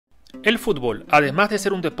El fútbol, además de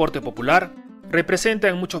ser un deporte popular, representa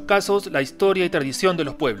en muchos casos la historia y tradición de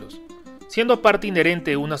los pueblos, siendo parte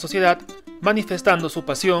inherente de una sociedad, manifestando su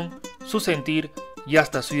pasión, su sentir y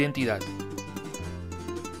hasta su identidad.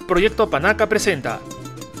 Proyecto Panaca presenta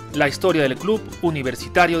la historia del Club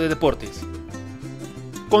Universitario de Deportes.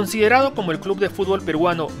 Considerado como el club de fútbol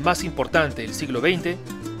peruano más importante del siglo XX,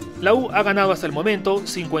 la U ha ganado hasta el momento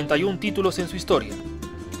 51 títulos en su historia,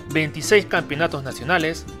 26 campeonatos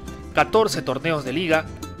nacionales, 14 torneos de liga,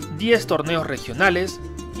 10 torneos regionales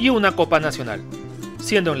y una Copa Nacional,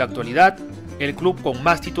 siendo en la actualidad el club con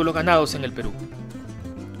más títulos ganados en el Perú.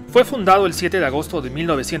 Fue fundado el 7 de agosto de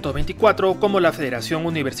 1924 como la Federación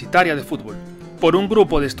Universitaria de Fútbol, por un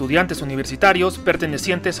grupo de estudiantes universitarios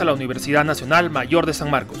pertenecientes a la Universidad Nacional Mayor de San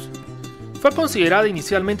Marcos. Fue considerada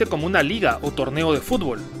inicialmente como una liga o torneo de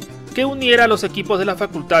fútbol, que uniera a los equipos de las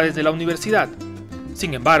facultades de la universidad.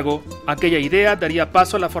 Sin embargo, aquella idea daría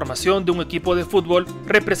paso a la formación de un equipo de fútbol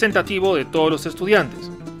representativo de todos los estudiantes,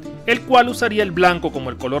 el cual usaría el blanco como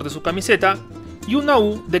el color de su camiseta y una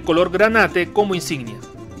U de color granate como insignia.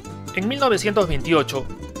 En 1928,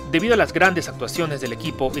 debido a las grandes actuaciones del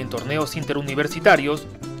equipo en torneos interuniversitarios,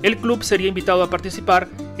 el club sería invitado a participar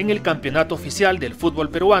en el campeonato oficial del fútbol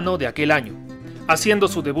peruano de aquel año, haciendo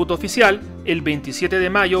su debut oficial el 27 de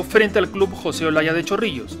mayo frente al club José Olaya de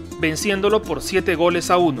Chorrillos, venciéndolo por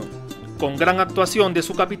 7-1, con gran actuación de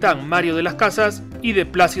su capitán Mario de las Casas y de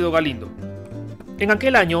Plácido Galindo. En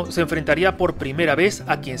aquel año se enfrentaría por primera vez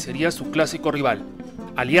a quien sería su clásico rival,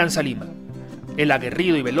 Alianza Lima. El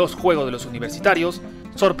aguerrido y veloz juego de los universitarios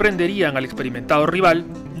sorprenderían al experimentado rival,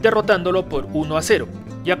 derrotándolo por 1-0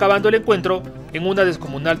 y acabando el encuentro en una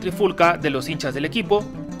descomunal trifulca de los hinchas del equipo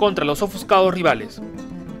contra los ofuscados rivales.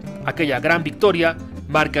 Aquella gran victoria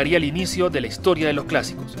marcaría el inicio de la historia de los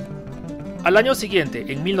clásicos. Al año siguiente,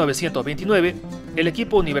 en 1929, el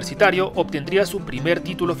equipo universitario obtendría su primer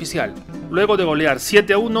título oficial, luego de golear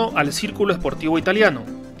 7-1 al Círculo Sportivo Italiano,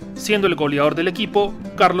 siendo el goleador del equipo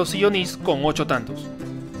Carlos Sillonis con 8 tantos.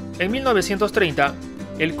 En 1930,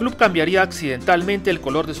 el club cambiaría accidentalmente el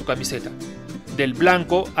color de su camiseta, del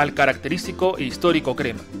blanco al característico e histórico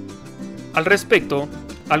crema. Al respecto,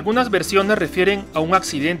 algunas versiones refieren a un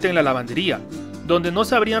accidente en la lavandería, donde no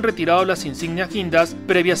se habrían retirado las insignias guindas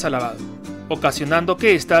previas al lavado, ocasionando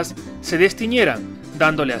que éstas se destiñeran,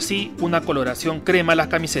 dándole así una coloración crema a las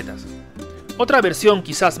camisetas. Otra versión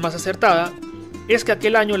quizás más acertada es que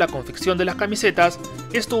aquel año la confección de las camisetas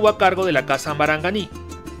estuvo a cargo de la casa Maranganí,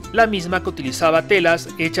 la misma que utilizaba telas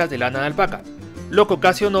hechas de lana de alpaca, lo que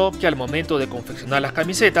ocasionó que al momento de confeccionar las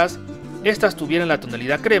camisetas, estas tuvieran la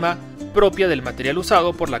tonalidad crema propia del material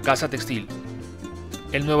usado por la casa textil.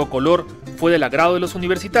 El nuevo color fue del agrado de los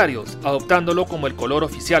universitarios, adoptándolo como el color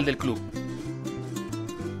oficial del club.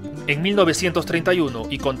 En 1931,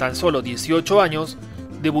 y con tan solo 18 años,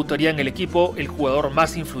 debutaría en el equipo el jugador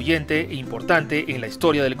más influyente e importante en la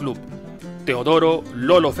historia del club, Teodoro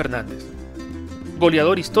Lolo Fernández.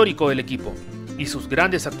 Goleador histórico del equipo, y sus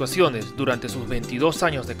grandes actuaciones durante sus 22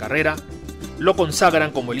 años de carrera lo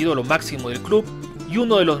consagran como el ídolo máximo del club y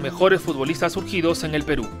uno de los mejores futbolistas surgidos en el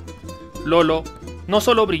Perú. Lolo no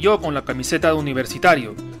solo brilló con la camiseta de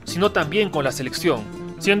universitario, sino también con la selección,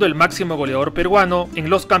 siendo el máximo goleador peruano en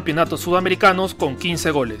los campeonatos sudamericanos con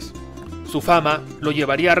 15 goles. Su fama lo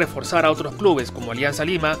llevaría a reforzar a otros clubes como Alianza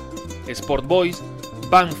Lima, Sport Boys,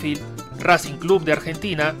 Banfield, Racing Club de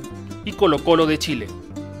Argentina y Colo-Colo de Chile.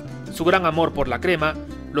 Su gran amor por la crema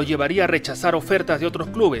lo llevaría a rechazar ofertas de otros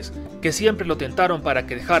clubes que siempre lo tentaron para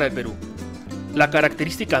que dejara el Perú. La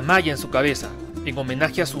característica malla en su cabeza, en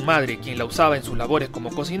homenaje a su madre quien la usaba en sus labores como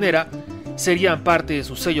cocinera, serían parte de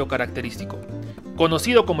su sello característico.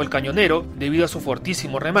 Conocido como el Cañonero, debido a su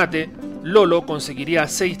fortísimo remate, Lolo conseguiría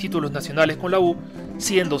 6 títulos nacionales con la U,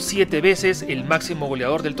 siendo 7 veces el máximo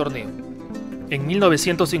goleador del torneo. En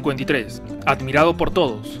 1953, admirado por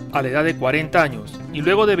todos, a la edad de 40 años y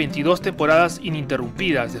luego de 22 temporadas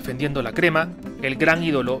ininterrumpidas defendiendo la crema, el gran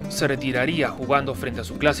ídolo se retiraría jugando frente a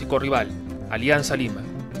su clásico rival, Alianza Lima,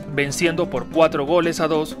 venciendo por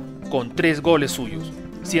 4-2 con 3 goles suyos,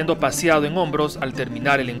 siendo paseado en hombros al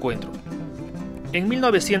terminar el encuentro. En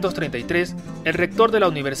 1933, el rector de la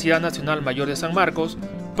Universidad Nacional Mayor de San Marcos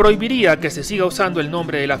prohibiría que se siga usando el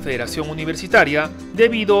nombre de la Federación Universitaria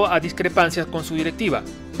debido a discrepancias con su directiva,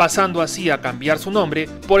 pasando así a cambiar su nombre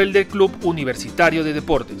por el del Club Universitario de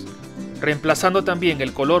Deportes, reemplazando también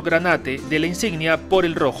el color granate de la insignia por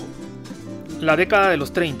el rojo. La década de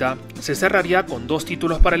los 30 se cerraría con 2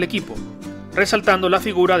 títulos para el equipo, resaltando la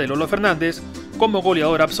figura de Lolo Fernández como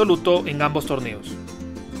goleador absoluto en ambos torneos.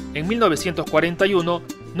 En 1941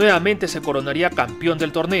 nuevamente se coronaría campeón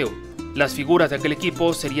del torneo, Las figuras de aquel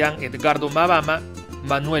equipo serían Edgardo Mabama,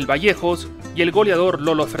 Manuel Vallejos y el goleador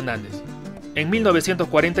Lolo Fernández. En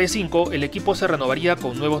 1945 el equipo se renovaría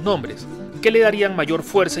con nuevos nombres, que le darían mayor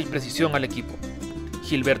fuerza y precisión al equipo.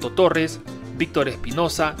 Gilberto Torres, Víctor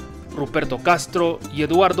Espinosa, Ruperto Castro y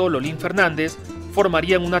Eduardo Lolín Fernández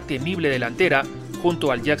formarían una temible delantera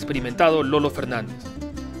junto al ya experimentado Lolo Fernández.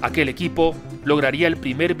 Aquel equipo lograría el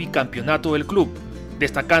primer bicampeonato del club,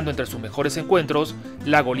 destacando entre sus mejores encuentros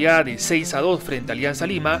la goleada de 6-2 frente a Alianza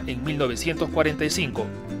Lima en 1945,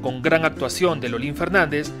 con gran actuación de Lolín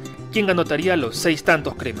Fernández, quien anotaría los 6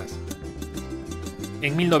 tantos cremas.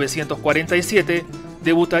 En 1947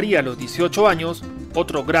 debutaría a los 18 años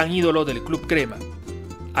otro gran ídolo del club crema,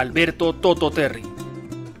 Alberto Toto Terry.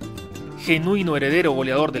 Genuino heredero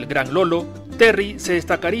goleador del gran Lolo, Terry se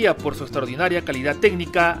destacaría por su extraordinaria calidad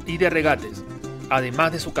técnica y de regates,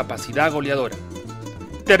 además de su capacidad goleadora.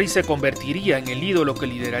 Terry se convertiría en el ídolo que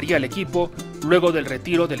lideraría al equipo luego del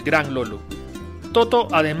retiro del gran Lolo. Toto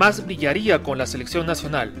además brillaría con la selección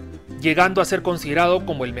nacional, llegando a ser considerado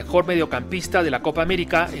como el mejor mediocampista de la Copa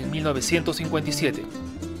América en 1957.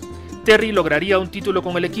 Terry lograría un título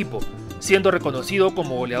con el equipo, siendo reconocido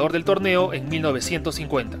como goleador del torneo en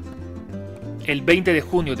 1950. El 20 de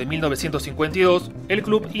junio de 1952, el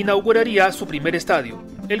club inauguraría su primer estadio,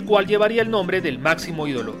 el cual llevaría el nombre del máximo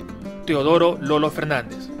ídolo, Teodoro Lolo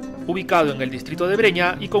Fernández, ubicado en el distrito de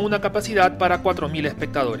Breña y con una capacidad para 4.000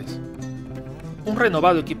 espectadores. Un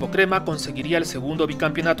renovado equipo crema conseguiría el segundo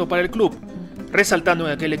bicampeonato para el club, resaltando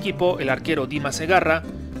en aquel equipo el arquero Dimas Segarra,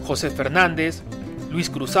 José Fernández, Luis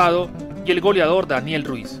Cruzado y el goleador Daniel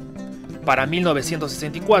Ruiz. Para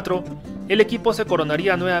 1964, el equipo se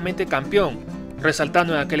coronaría nuevamente campeón,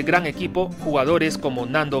 resaltando en aquel gran equipo jugadores como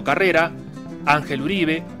Nando Carrera, Ángel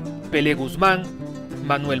Uribe, Pelé Guzmán,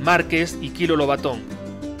 Manuel Márquez y Quilo Lobatón,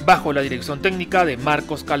 bajo la dirección técnica de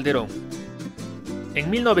Marcos Calderón. En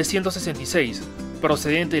 1966,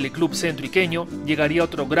 procedente del club centroiqueño, llegaría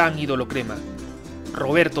otro gran ídolo crema,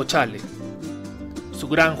 Roberto Chale. Su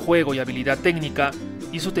gran juego y habilidad técnica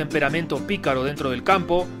y su temperamento pícaro dentro del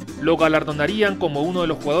campo lo galardonarían como uno de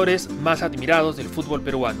los jugadores más admirados del fútbol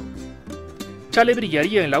peruano. Chale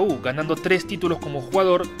brillaría en la U, ganando 3 títulos como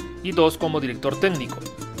jugador y 2 como director técnico.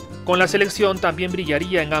 Con la selección también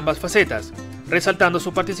brillaría en ambas facetas, resaltando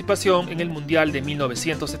su participación en el Mundial de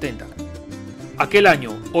 1970. Aquel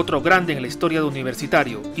año, otro grande en la historia de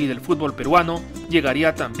Universitario y del fútbol peruano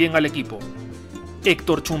llegaría también al equipo,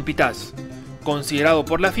 Héctor Chumpitaz, considerado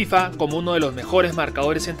por la FIFA como uno de los mejores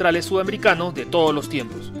marcadores centrales sudamericanos de todos los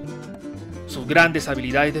tiempos. Sus grandes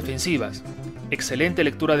habilidades defensivas, excelente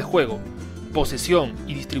lectura de juego, posesión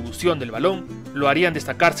y distribución del balón lo harían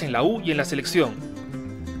destacarse en la U y en la selección.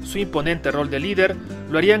 Su imponente rol de líder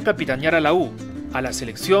lo harían capitanear a la U, a la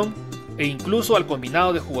selección e incluso al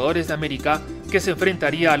combinado de jugadores de América que se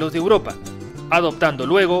enfrentaría a los de Europa, adoptando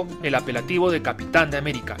luego el apelativo de Capitán de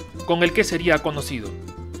América, con el que sería conocido.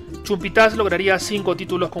 Chumpitaz lograría 5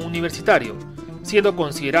 títulos con Universitario, siendo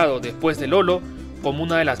considerado después de Lolo como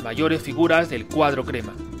una de las mayores figuras del cuadro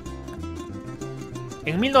crema.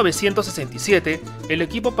 En 1967, el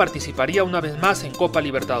equipo participaría una vez más en Copa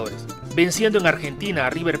Libertadores, venciendo en Argentina a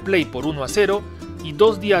River Plate por 1-0 y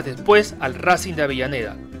 2 días después al Racing de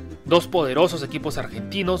Avellaneda, 2 poderosos equipos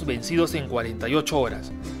argentinos vencidos en 48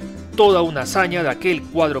 horas. Toda una hazaña de aquel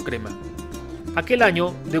cuadro crema. Aquel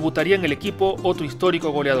año debutaría en el equipo otro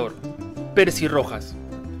histórico goleador, Percy Rojas.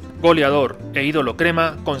 Goleador e ídolo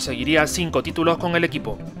crema, conseguiría 5 títulos con el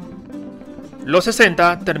equipo. Los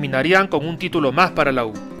 60 terminarían con un título más para la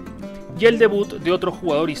U, y el debut de otro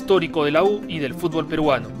jugador histórico de la U y del fútbol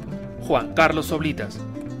peruano, Juan Carlos Oblitas.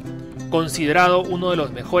 Considerado uno de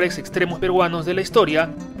los mejores extremos peruanos de la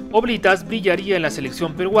historia, Oblitas brillaría en la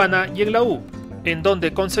selección peruana y en la U, en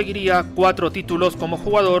donde conseguiría 4 títulos como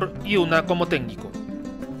jugador y 1 como técnico.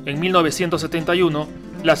 En 1971,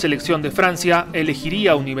 la selección de Francia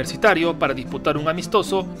elegiría a Universitario para disputar un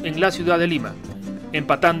amistoso en la ciudad de Lima,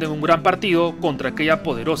 empatando en un gran partido contra aquella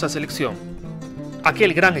poderosa selección.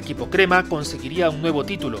 Aquel gran equipo crema conseguiría un nuevo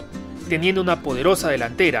título, teniendo una poderosa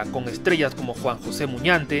delantera con estrellas como Juan José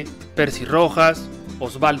Muñante, Percy Rojas,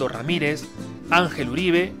 Osvaldo Ramírez, Ángel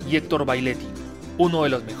Uribe y Héctor Bailetti, uno de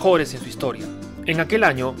los mejores en su historia. En aquel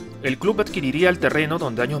año, el club adquiriría el terreno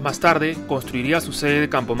donde años más tarde construiría su sede de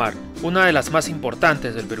Campomar, una de las más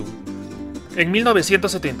importantes del Perú. En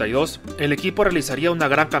 1972, el equipo realizaría una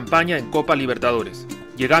gran campaña en Copa Libertadores,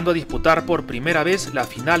 llegando a disputar por primera vez la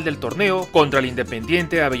final del torneo contra el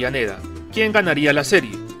Independiente Avellaneda, quien ganaría la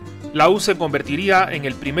serie. La U se convertiría en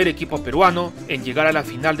el primer equipo peruano en llegar a la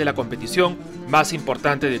final de la competición más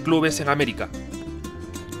importante de clubes en América.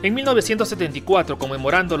 En 1974,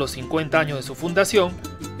 conmemorando los 50 años de su fundación,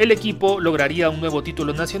 el equipo lograría un nuevo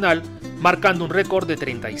título nacional, marcando un récord de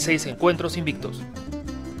 36 encuentros invictos.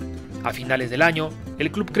 A finales del año,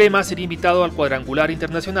 el Club Crema sería invitado al cuadrangular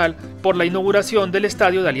internacional por la inauguración del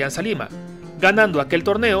estadio de Alianza Lima, ganando aquel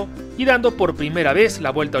torneo y dando por primera vez la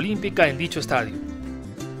vuelta olímpica en dicho estadio.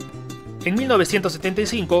 En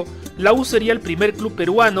 1975, la U sería el primer club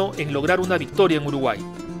peruano en lograr una victoria en Uruguay,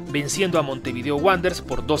 venciendo a Montevideo Wanderers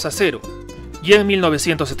por 2-0. Y en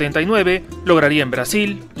 1979 lograría en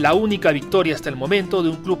Brasil la única victoria hasta el momento de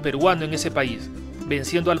un club peruano en ese país,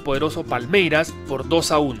 venciendo al poderoso Palmeiras por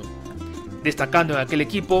 2-1. Destacando en aquel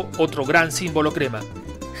equipo otro gran símbolo crema,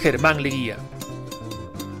 Germán Leguía.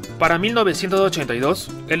 Para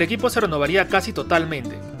 1982, el equipo se renovaría casi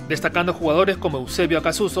totalmente, destacando jugadores como Eusebio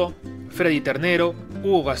Acasuso, Freddy Ternero,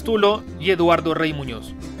 Hugo Gastulo y Eduardo Rey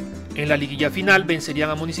Muñoz. En la liguilla final vencerían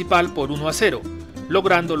a Municipal por 1-0,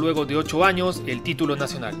 logrando luego de 8 años el título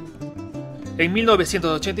nacional. En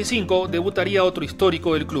 1985 debutaría otro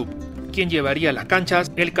histórico del club, quien llevaría a las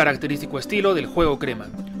canchas el característico estilo del juego crema,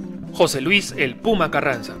 José Luis el Puma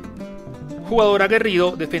Carranza. Jugador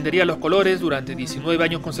aguerrido, defendería los colores durante 19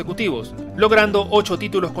 años consecutivos, logrando 8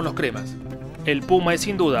 títulos con los cremas. El Puma es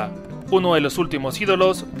sin duda uno de los últimos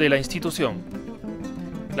ídolos de la institución.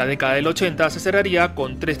 La década del 80 se cerraría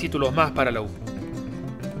con 3 títulos más para la U.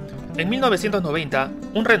 En 1990,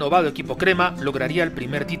 un renovado equipo crema lograría el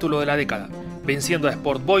primer título de la década, venciendo a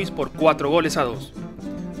Sport Boys por 4-2.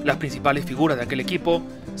 Las principales figuras de aquel equipo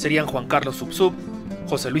serían Juan Carlos Subsub,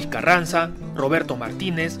 José Luis Carranza, Roberto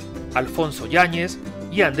Martínez, Alfonso Yáñez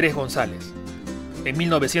y Andrés González. En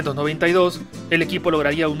 1992, el equipo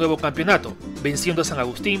lograría un nuevo campeonato, venciendo a San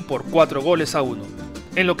Agustín por 4-1,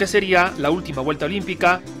 en lo que sería la última vuelta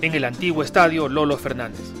olímpica en el antiguo estadio Lolo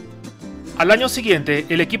Fernández. Al año siguiente,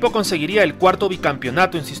 el equipo conseguiría el cuarto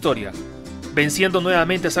bicampeonato en su historia, venciendo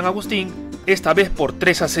nuevamente a San Agustín, esta vez por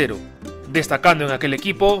 3-0, destacando en aquel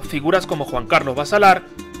equipo figuras como Juan Carlos Basalar,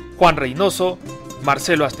 Juan Reynoso,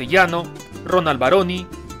 Marcelo Astellano, Ronald Baroni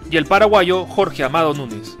y el paraguayo Jorge Amado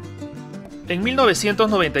Núñez. En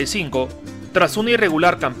 1995, tras una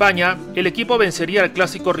irregular campaña, el equipo vencería al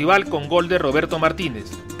clásico rival con gol de Roberto Martínez,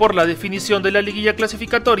 por la definición de la liguilla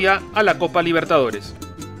clasificatoria a la Copa Libertadores.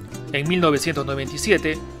 En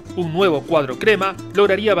 1997, un nuevo cuadro crema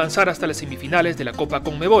lograría avanzar hasta las semifinales de la Copa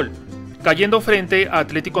Conmebol, cayendo frente a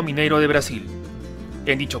Atlético Mineiro de Brasil.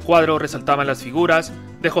 En dicho cuadro resaltaban las figuras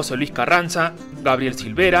de José Luis Carranza, Gabriel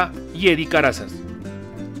Silvera y Eddie Carazas.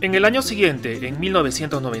 En el año siguiente, en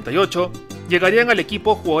 1998, llegarían al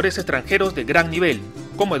equipo jugadores extranjeros de gran nivel,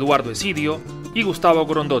 como Eduardo Esidio y Gustavo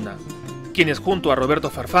Grondona, quienes junto a Roberto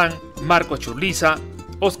Farfán, Marco Churliza,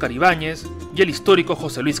 Óscar Ibáñez y el histórico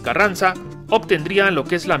José Luis Carranza obtendrían lo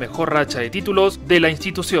que es la mejor racha de títulos de la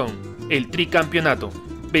institución, el tricampeonato,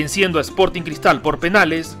 venciendo a Sporting Cristal por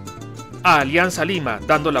penales, a Alianza Lima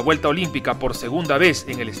dando la vuelta olímpica por segunda vez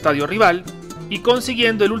en el estadio rival y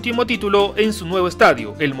consiguiendo el último título en su nuevo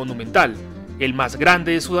estadio, el Monumental, el más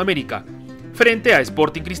grande de Sudamérica, frente a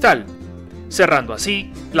Sporting Cristal, cerrando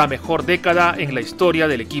así la mejor década en la historia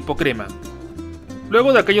del equipo crema.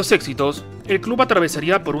 Luego de aquellos éxitos, el club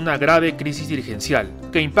atravesaría por una grave crisis dirigencial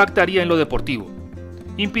que impactaría en lo deportivo,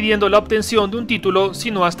 impidiendo la obtención de un título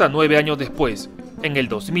sino hasta 9 años después, en el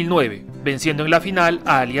 2009, venciendo en la final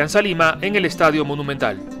a Alianza Lima en el Estadio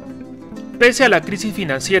Monumental. Pese a la crisis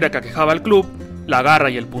financiera que aquejaba al club, la garra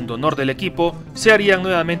y el pundonor del equipo se harían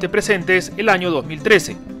nuevamente presentes el año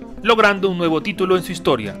 2013, logrando un nuevo título en su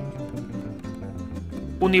historia.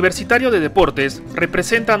 Universitario de Deportes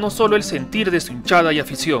representa no solo el sentir de su hinchada y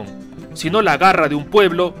afición, sino la garra de un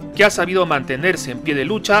pueblo que ha sabido mantenerse en pie de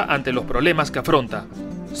lucha ante los problemas que afronta,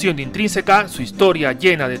 siendo intrínseca su historia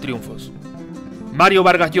llena de triunfos. Mario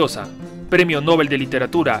Vargas Llosa, Premio Nobel de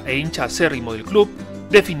Literatura e hincha acérrimo del club,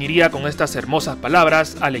 definiría con estas hermosas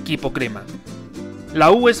palabras al equipo crema.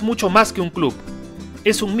 La U es mucho más que un club,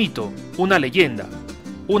 es un mito, una leyenda,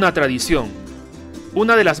 una tradición,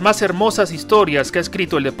 una de las más hermosas historias que ha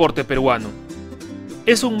escrito el deporte peruano.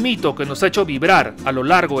 Es un mito que nos ha hecho vibrar a lo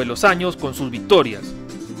largo de los años con sus victorias,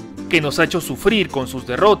 que nos ha hecho sufrir con sus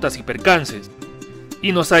derrotas y percances,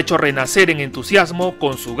 y nos ha hecho renacer en entusiasmo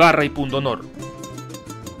con su garra y pundonor.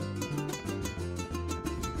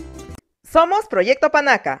 Somos Proyecto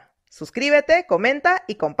Panaca. Suscríbete, comenta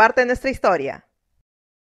y comparte nuestra historia.